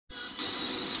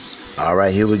All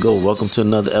right, here we go. Welcome to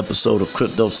another episode of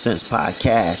Crypto Sense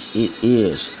Podcast. It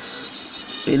is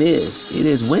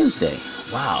Wednesday.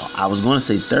 Wow, I was going to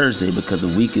say Thursday because the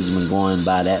week has been going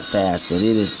by that fast, but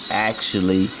it is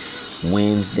actually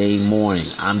Wednesday morning.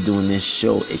 I'm doing this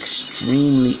show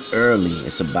extremely early.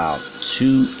 It's about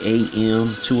 2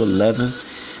 a.m. to 11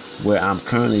 where I'm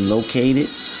currently located.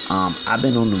 I've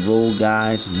been on the road,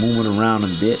 guys, moving around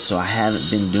a bit, so I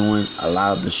haven't been doing a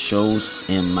lot of the shows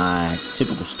in my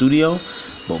typical studio,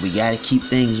 but we got to keep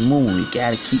things moving. We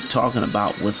got to keep talking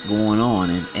about what's going on.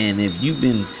 And if you've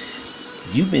been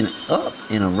up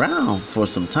and around for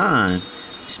some time,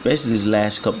 especially these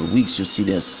last couple of weeks, you'll see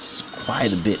there's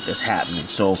quite a bit that's happening.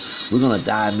 So we're going to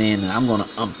dive in, and I'm going to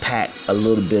unpack a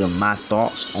little bit of my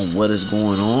thoughts on what is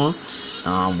going on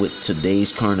with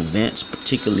today's current events,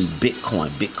 particularly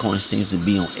Bitcoin. Bitcoin seems to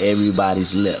be on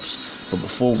everybody's lips. But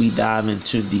before we dive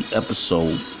into the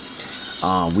episode,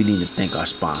 we need to thank our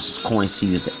sponsors.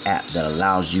 CoinSeed is the app that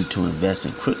allows you to invest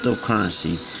in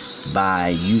cryptocurrency by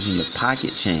using your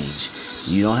pocket change.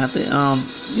 You don't have to,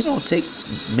 take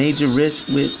major risk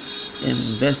with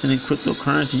investing in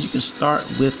cryptocurrency. You can start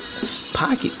with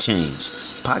pocket change.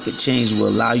 Pocket change will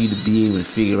allow you to be able to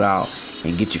figure out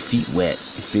and get your feet wet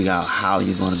and figure out how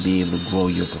you're going to be able to grow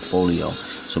your portfolio.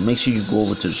 So make sure you go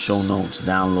over to the show notes,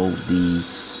 download the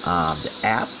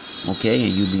app, okay,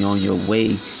 and you'll be on your way,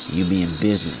 and you'll be in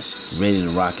business, ready to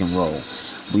rock and roll.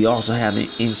 We also have an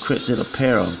Encrypted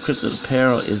Apparel. Encrypted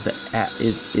Apparel is the app.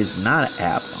 Is not an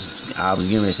app. I was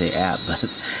getting ready to say app, but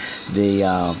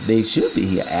they should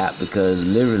be an app because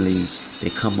literally they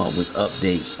come up with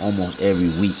updates almost every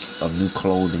week of new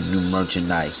clothing, new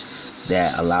merchandise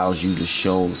that allows you to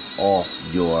show off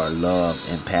your love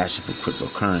and passion for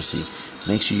cryptocurrency.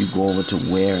 Make sure you go over to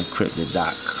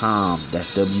wearencrypted.com. That's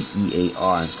WEAR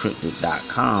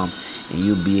encrypted.com, and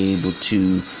you'll be able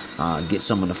to get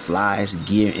some of the flyest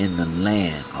gear in the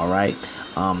land. All right.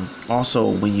 Also,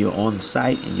 when you're on the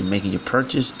site and you're making your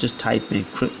purchase, just type in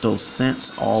Crypto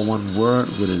Sense, all one word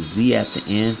with a Z at the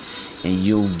end, and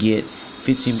you'll get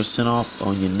 15% off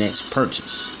on your next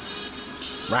purchase.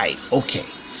 Right. Okay.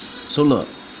 So look,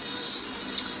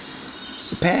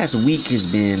 the past week has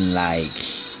been like,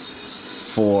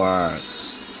 for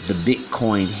the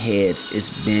Bitcoin heads, it's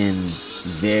been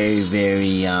very,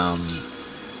 very,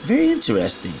 very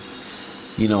interesting.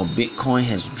 You know, Bitcoin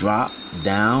has dropped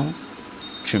down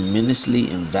tremendously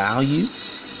in value,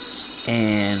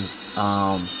 and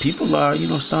people are,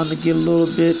 starting to get a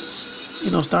little bit,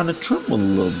 starting to tremble a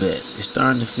little bit. They're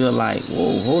starting to feel like,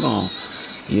 whoa, hold on.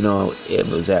 It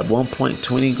was at one point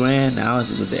 20 grand. Now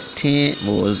it was at 10.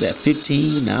 Well, it was at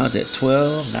 15. Now it's at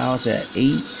 12. Now it's at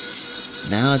 8.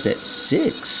 Now it's at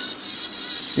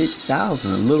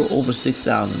 6,000, a little over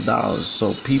 $6,000.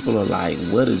 So people are like,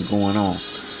 what is going on?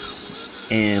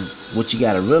 And what you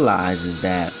got to realize is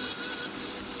that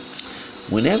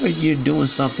whenever you're doing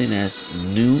something that's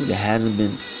new, that hasn't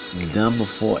been done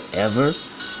before ever,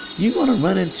 you're going to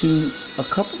run into a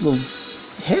couple of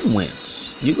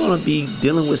headwinds. You're going to be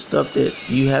dealing with stuff that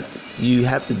you have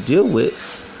to deal with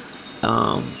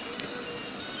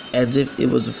as if it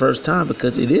was the first time,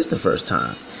 because it is the first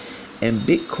time. And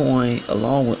Bitcoin,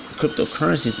 along with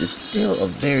cryptocurrencies, is still a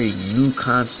very new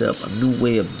concept, a new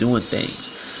way of doing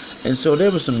things. And so there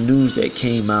was some news that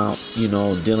came out,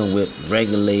 dealing with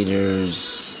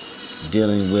regulators,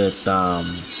 dealing with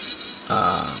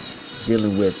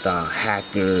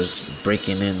hackers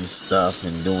breaking in stuff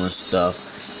and doing stuff.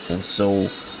 And so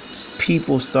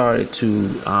people started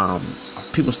to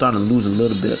lose a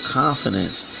little bit of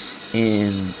confidence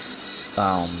in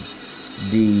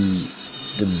the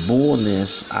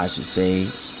bullness, I should say,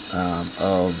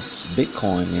 of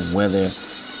Bitcoin, and whether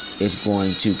it's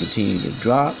going to continue to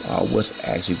drop or what's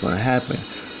actually going to happen.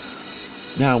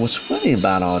 Now, what's really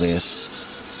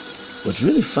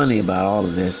funny about all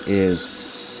of this is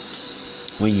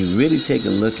when you really take a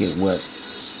look at what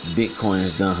Bitcoin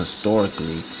has done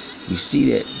historically, you see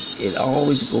that it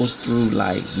always goes through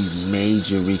like these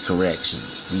major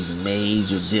recorrections, these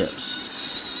major dips.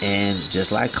 And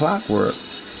just like clockwork,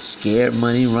 scared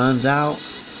money runs out,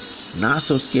 not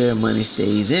so scared money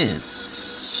stays in.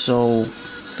 So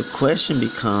the question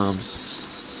becomes,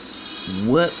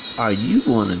 what are you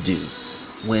going to do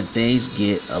when things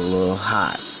get a little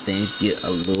hot, things get a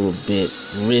little bit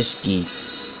risky?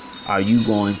 Are you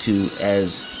going to,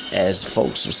 as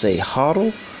folks would say,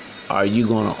 hodl? Are you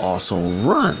going to also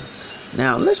run?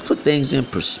 Now, let's put things in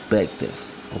perspective.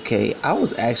 Okay, I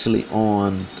was actually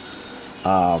on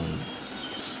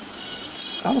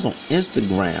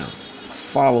Instagram,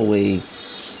 following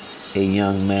a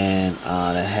young man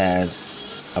that has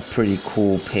a pretty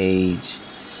cool page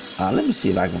Let me see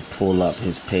if I can pull up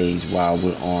his page while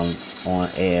we're on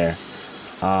air.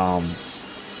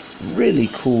 Really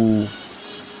cool.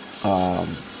 Let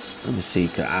me see.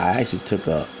 'Cause I actually took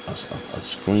a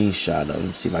screenshot of it. Let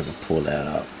me see if I can pull that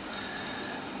up.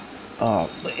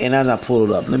 And as I pull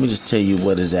it up, let me just tell you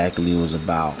what exactly it was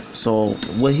about. So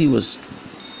what he was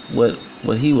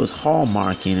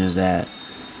hallmarking is that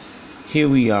here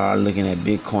we are looking at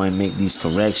Bitcoin make these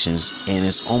corrections, and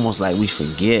it's almost like we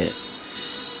forget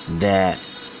that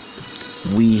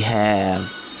we have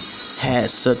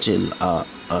had such a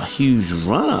huge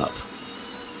run up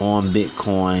on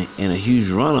Bitcoin and a huge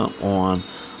run up on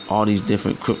all these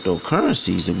different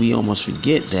cryptocurrencies that we almost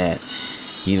forget that,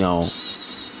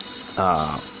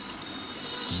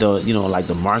 like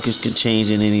the markets could change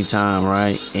at any time,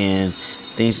 right? And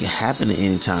things can happen at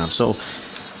any time. So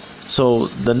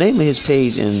the name of his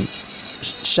page, and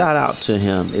shout out to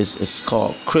him, it's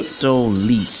called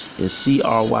Cryptolete. It's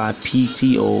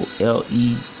CRYPTOLETE.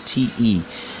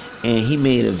 And he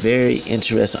made a very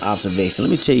interesting observation. Let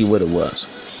me tell you what it was.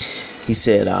 He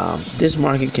said, this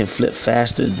market can flip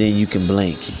faster than you can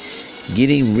blink.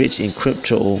 Getting rich in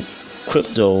crypto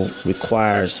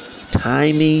requires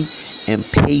timing and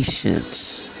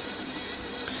patience.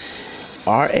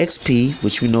 RXP,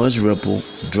 which we know is Ripple,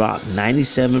 dropped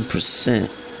 97%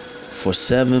 for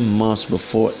 7 months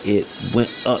before it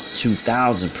went up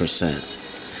 2,000%.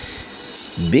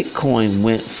 Bitcoin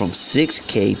went from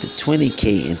 6K to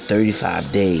 20K in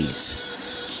 35 days.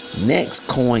 Next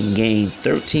coin gained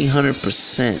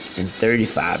 1,300% in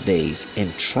 35 days,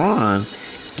 and Tron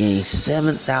gained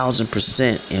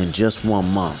 7,000% in just 1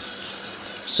 month.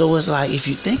 So it's like, if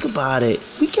you think about it,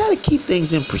 we got to keep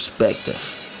things in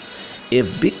perspective. If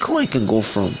Bitcoin can go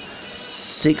from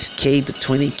 6K to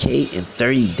 20K in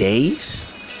 30 days,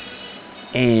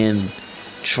 and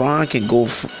Tron can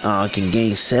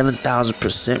gain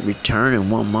 7,000% return in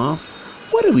 1 month,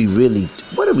 what are we really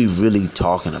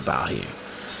talking about here?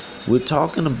 We're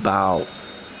talking about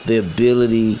the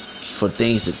ability for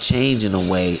things to change in a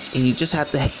way, and you just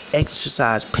have to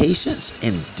exercise patience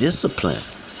and discipline,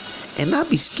 and not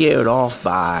be scared off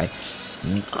by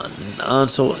not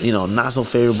so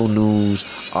favorable news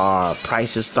or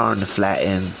prices starting to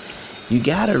flatten. You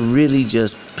gotta really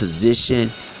just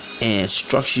position and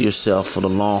structure yourself for the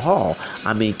long haul.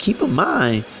 I mean, keep in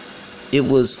mind, it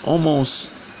was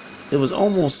almost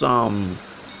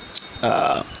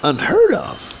unheard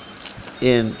of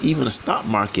in even a stock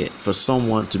market for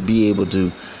someone to be able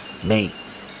to make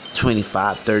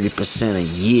 25-30% a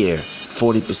year,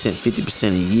 40%,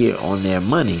 50% a year on their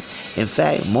money. In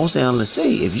fact, most analysts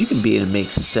say if you can be able to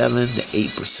make 7 to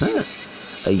 8%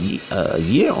 a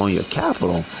year on your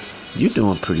capital, you're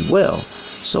doing pretty well.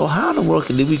 So how in the world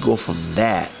did we go from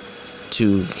that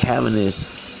to having this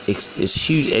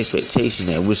huge expectation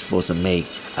that we're supposed to make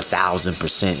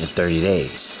 1,000% in 30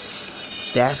 days?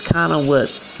 That's kind of what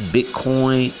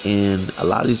Bitcoin and a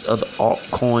lot of these other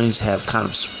altcoins have kind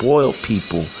of spoiled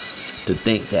people to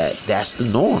think that that's the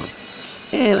norm.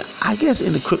 And I guess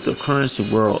in the cryptocurrency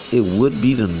world, it would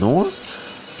be the norm.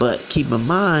 But keep in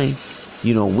mind,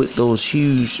 with those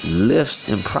huge lifts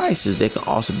in prices, there can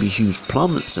also be huge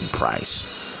plummets in price.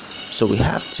 So we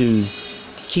have to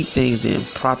keep things in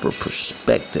proper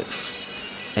perspective.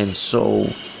 And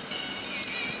so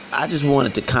I just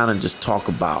wanted to kind of just talk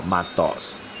about my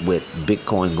thoughts with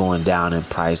Bitcoin going down in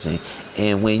pricing.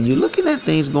 And when you're looking at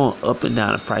things going up and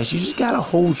down in price, you just got to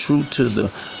hold true to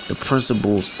the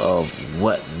principles of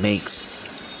what makes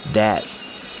that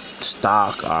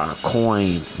stock or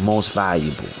coin most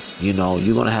valuable. You're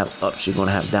going to have ups, you're going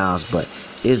to have downs, but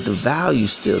is the value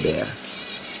still there?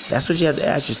 That's what you have to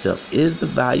ask yourself. Is the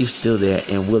value still there,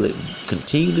 and will it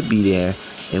continue to be there,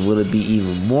 and will it be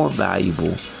even more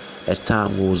valuable as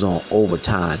time goes on over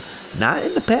time? Not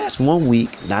in the past 1 week,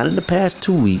 not in the past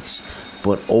 2 weeks,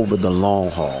 but over the long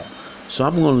haul. So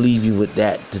I'm going to leave you with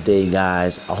that today,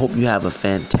 guys. I hope you have a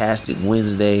fantastic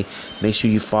Wednesday. Make sure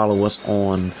you follow us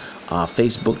on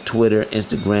Facebook, Twitter,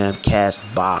 Instagram,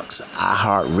 Castbox,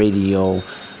 iHeartRadio.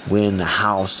 We're in the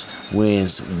house. We're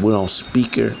on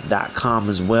Speaker.com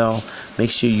as well.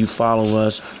 Make sure you follow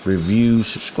us, review,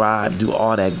 subscribe, do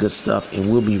all that good stuff, and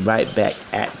we'll be right back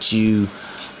at you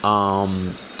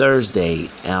Thursday.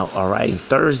 All right,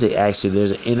 Thursday actually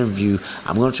there's an interview.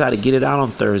 I'm gonna try to get it out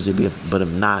on Thursday, but if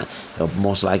not, it'll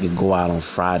most likely go out on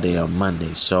Friday or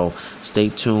Monday. So stay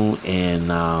tuned,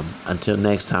 and until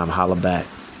next time, holla back.